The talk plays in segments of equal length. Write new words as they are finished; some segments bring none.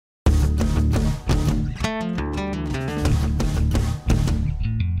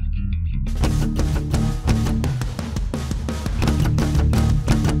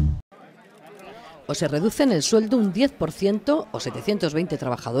O se reducen el sueldo un 10% o 720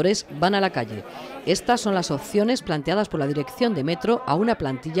 trabajadores van a la calle. Estas son las opciones planteadas por la dirección de Metro a una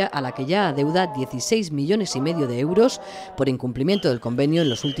plantilla a la que ya adeuda 16,5 millones de euros por incumplimiento del convenio en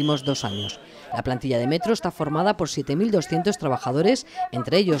los últimos 2 años. La plantilla de Metro está formada por 7.200 trabajadores,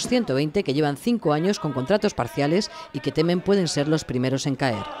 entre ellos 120 que llevan 5 años con contratos parciales y que temen pueden ser los primeros en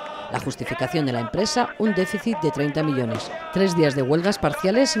caer. La justificación de la empresa, un déficit de 30 millones. 3 días de huelgas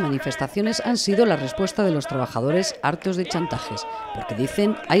parciales y manifestaciones han sido la respuesta de los trabajadores hartos de chantajes, porque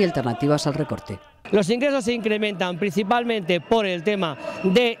dicen hay alternativas al recorte. Los ingresos se incrementan principalmente por el tema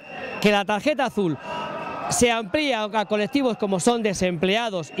de que la tarjeta azul se amplía a colectivos como son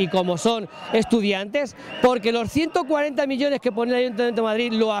desempleados y como son estudiantes, porque los 140 millones que pone el Ayuntamiento de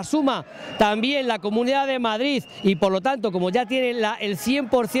Madrid lo asuma también la Comunidad de Madrid y por lo tanto, como ya tiene el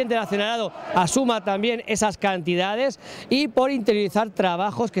 100% del accionariado, asuma también esas cantidades, y por interiorizar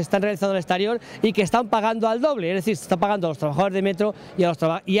trabajos que están realizando en el exterior y que están pagando al doble, es decir, se está pagando a los trabajadores de Metro y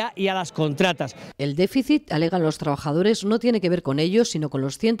a las contratas. El déficit, alegan los trabajadores, no tiene que ver con ellos, sino con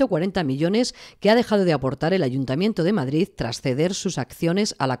los 140 millones que ha dejado de aportar el Ayuntamiento de Madrid tras ceder sus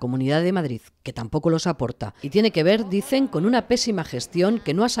acciones a la Comunidad de Madrid, que tampoco los aporta. Y tiene que ver, dicen, con una pésima gestión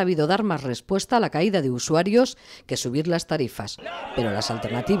que no ha sabido dar más respuesta a la caída de usuarios que subir las tarifas. Pero las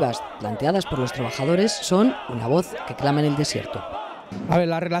alternativas planteadas por los trabajadores son una voz que clama en el desierto. A ver,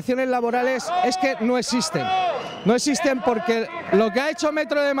 las relaciones laborales es que no existen. No existen porque lo que ha hecho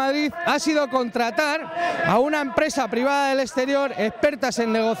Metro de Madrid ha sido contratar a una empresa privada del exterior, expertas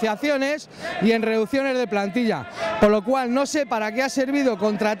en negociaciones y en reducciones de plantilla. Por lo cual no sé para qué ha servido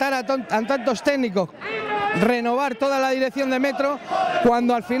contratar a tantos técnicos, renovar toda la dirección de Metro,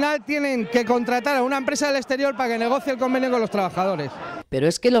 cuando al final tienen que contratar a una empresa del exterior para que negocie el convenio con los trabajadores. Pero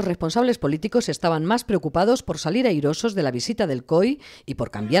es que los responsables políticos estaban más preocupados por salir airosos de la visita del COI y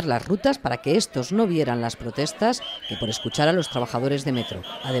por cambiar las rutas para que estos no vieran las protestas que por escuchar a los trabajadores de Metro.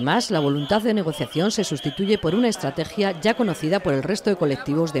 Además, la voluntad de negociación se sustituye por una estrategia ya conocida por el resto de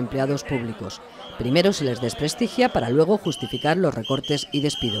colectivos de empleados públicos. Primero se les desprestigia para luego justificar los recortes y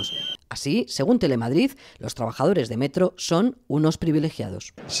despidos. Así, según Telemadrid, los trabajadores de Metro son unos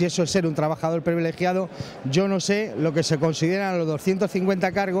privilegiados. Si eso es ser un trabajador privilegiado, yo no sé lo que se consideran los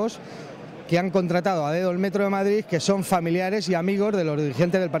 250 cargos que han contratado a dedo el Metro de Madrid, que son familiares y amigos de los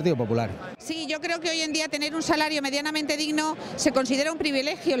dirigentes del Partido Popular. Sí, yo creo que hoy en día tener un salario medianamente digno se considera un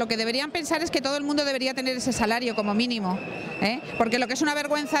privilegio. Lo que deberían pensar es que todo el mundo debería tener ese salario como mínimo, porque lo que es una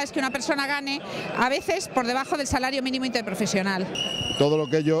vergüenza es que una persona gane a veces por debajo del salario mínimo interprofesional. Todo lo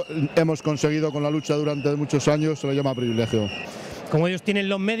que ellos hemos conseguido con la lucha durante muchos años se le llama privilegio. Como ellos tienen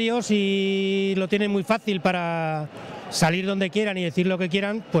los medios y lo tienen muy fácil para salir donde quieran y decir lo que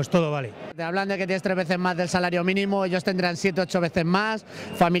quieran, pues todo vale. Te hablan de que tienes 3 veces más del salario mínimo, ellos tendrán 7 o 8 veces más,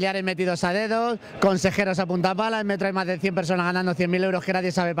 familiares metidos a dedos, consejeros a punta pala, en Metro hay más de 100 personas ganando 100.000 euros que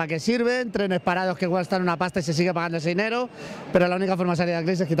nadie sabe para qué sirven, trenes parados que cuestan una pasta y se sigue pagando ese dinero, pero la única forma de salir de la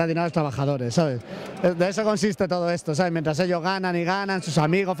crisis es quitar dinero a los trabajadores, ¿sabes? De eso consiste todo esto, ¿sabes? Mientras ellos ganan y ganan, sus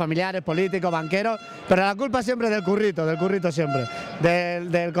amigos, familiares, políticos, banqueros, pero la culpa siempre del currito siempre,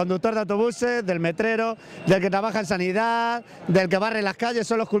 del conductor de autobuses, del metrero, del que trabaja en sanidad, del que barre las calles,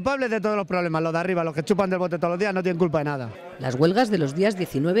 son los culpables de todos los problemas. Los de arriba, los que chupan del bote todos los días, no tienen culpa de nada. Las huelgas de los días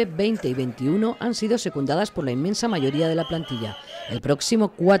 19, 20 y 21 han sido secundadas por la inmensa mayoría de la plantilla. El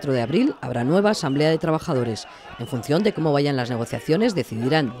próximo 4 de abril habrá nueva asamblea de trabajadores. En función de cómo vayan las negociaciones,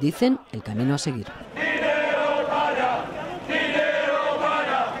 decidirán, dicen, el camino a seguir.